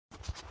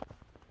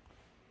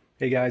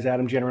Hey guys,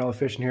 Adam, General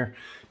Fishing here.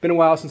 Been a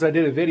while since I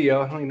did a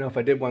video. I don't even know if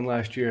I did one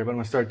last year, but I'm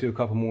gonna start to do a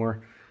couple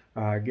more.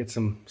 Get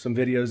some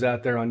videos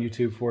out there on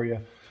YouTube for you.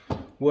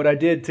 What I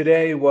did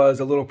today was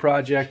a little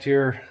project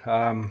here,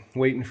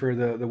 waiting for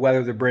the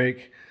weather to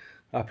break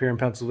up here in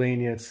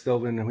Pennsylvania. It's still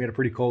been, we had a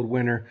pretty cold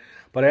winter,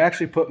 but I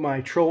actually put my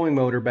trolling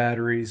motor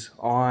batteries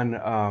on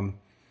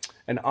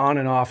an on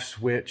and off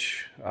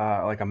switch,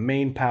 like a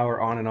main power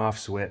on and off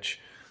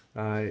switch.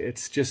 I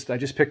just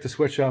picked the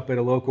switch up at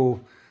a local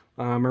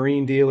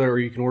marine dealer, or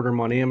you can order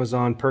them on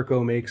Amazon.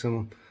 Perco makes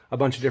them. A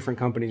bunch of different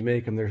companies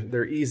make them.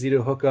 They're easy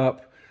to hook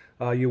up.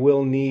 You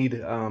will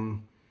need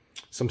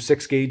some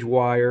 6-gauge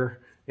wire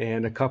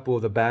and a couple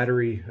of the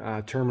battery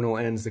terminal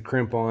ends to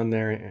crimp on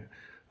there.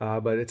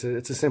 But it's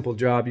a simple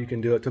job. You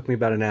can do it. It took me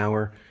about an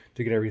hour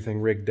to get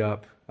everything rigged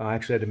up. I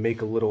actually had to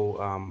make a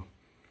little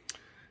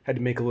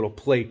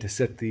plate to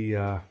set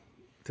the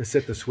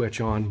switch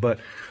on. But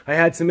I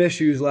had some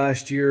issues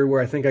last year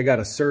where I think I got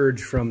a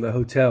surge from the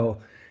hotel,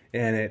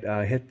 and it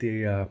hit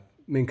the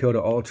Minn Kota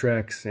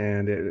Ultrex,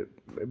 and it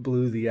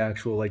blew the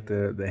actual, like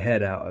the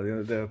head out,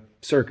 the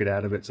circuit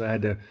out of it. So I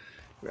had to,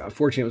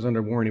 fortunately it was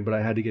under warranty, but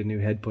I had to get a new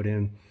head put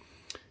in.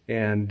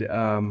 And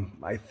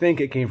I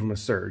think it came from a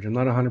surge. I'm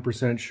not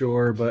 100%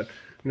 sure, but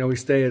you know, we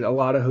stay at a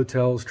lot of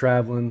hotels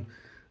traveling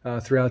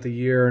throughout the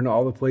year, and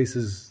all the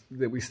places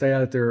that we stay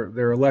at,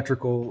 their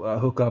electrical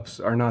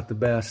hookups are not the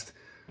best.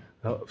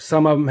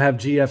 Some of them have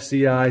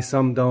GFCI,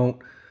 some don't.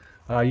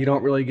 You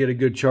don't really get a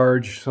good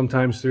charge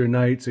sometimes through the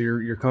night, so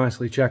you're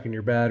constantly checking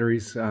your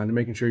batteries and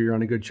making sure you're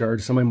on a good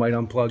charge. Somebody might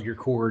unplug your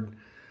cord,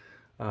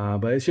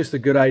 but it's just a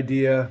good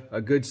idea,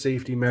 a good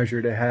safety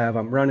measure to have.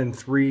 I'm running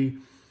 3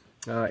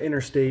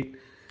 Interstate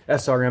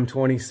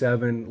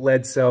SRM27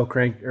 lead cell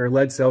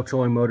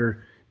trolling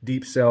motor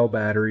deep cell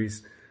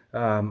batteries.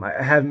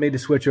 I haven't made the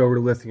switch over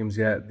to lithiums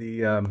yet.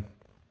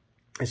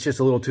 It's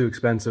just a little too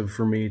expensive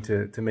for me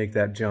to make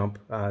that jump.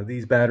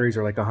 These batteries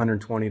are like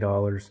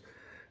 $120.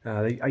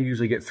 I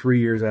usually get 3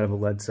 years out of a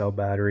lead cell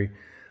battery.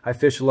 I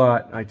fish a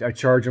lot. I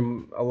charge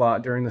them a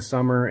lot during the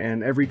summer,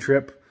 and every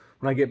trip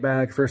when I get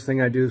back, first thing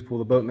I do is pull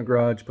the boat in the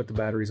garage, put the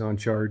batteries on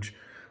charge.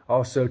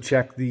 Also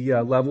check the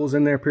levels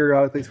in there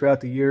periodically throughout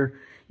the year.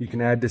 You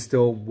can add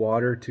distilled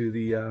water to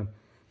the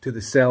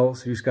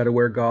cells. You just got to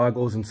wear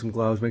goggles and some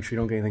gloves. Make sure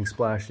you don't get anything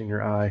splashed in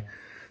your eye.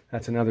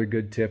 That's another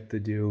good tip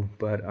to do.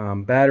 But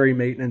battery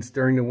maintenance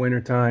during the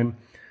winter time,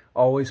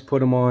 always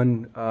put them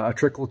on a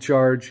trickle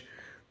charge.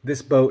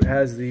 This boat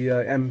has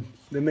the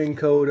Minn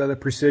Kota, the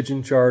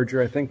precision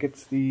charger. I think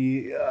it's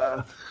the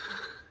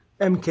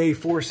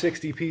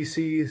MK460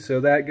 PC. So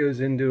that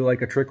goes into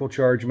like a trickle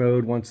charge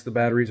mode once the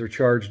batteries are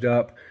charged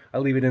up. I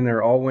leave it in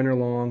there all winter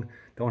long.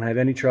 Don't have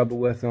any trouble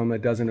with them.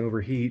 It doesn't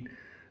overheat.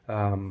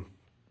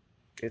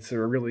 It's a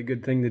really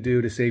good thing to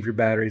do to save your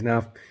batteries.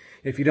 Now,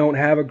 if you don't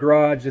have a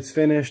garage that's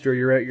finished, or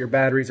your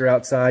batteries are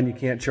outside and you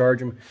can't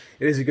charge them,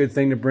 it is a good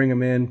thing to bring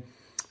them in.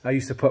 I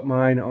used to put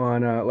mine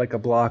on like a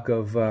block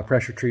of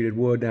pressure-treated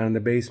wood down in the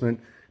basement,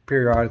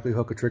 periodically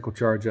hook a trickle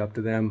charge up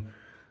to them.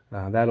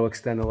 That'll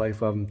extend the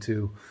life of them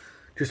too.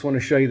 Just want to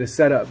show you the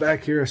setup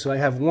back here. So I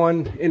have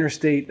one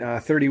Interstate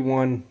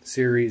 31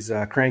 series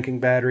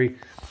cranking battery.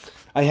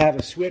 I have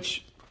a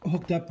switch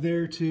hooked up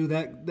there too.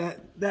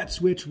 That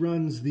switch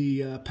runs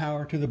the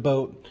power to the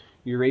boat,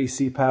 your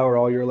AC power,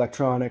 all your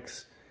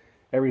electronics,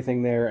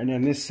 everything there. And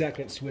then this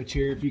second switch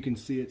here, if you can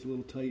see, it's a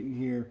little tight in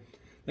here.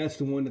 That's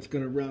the one that's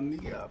going to run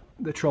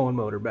the trolling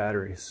motor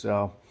batteries.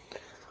 So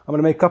I'm going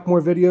to make a couple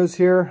more videos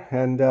here,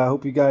 and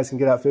hope you guys can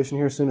get out fishing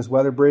here as soon as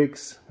weather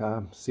breaks.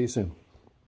 See you soon.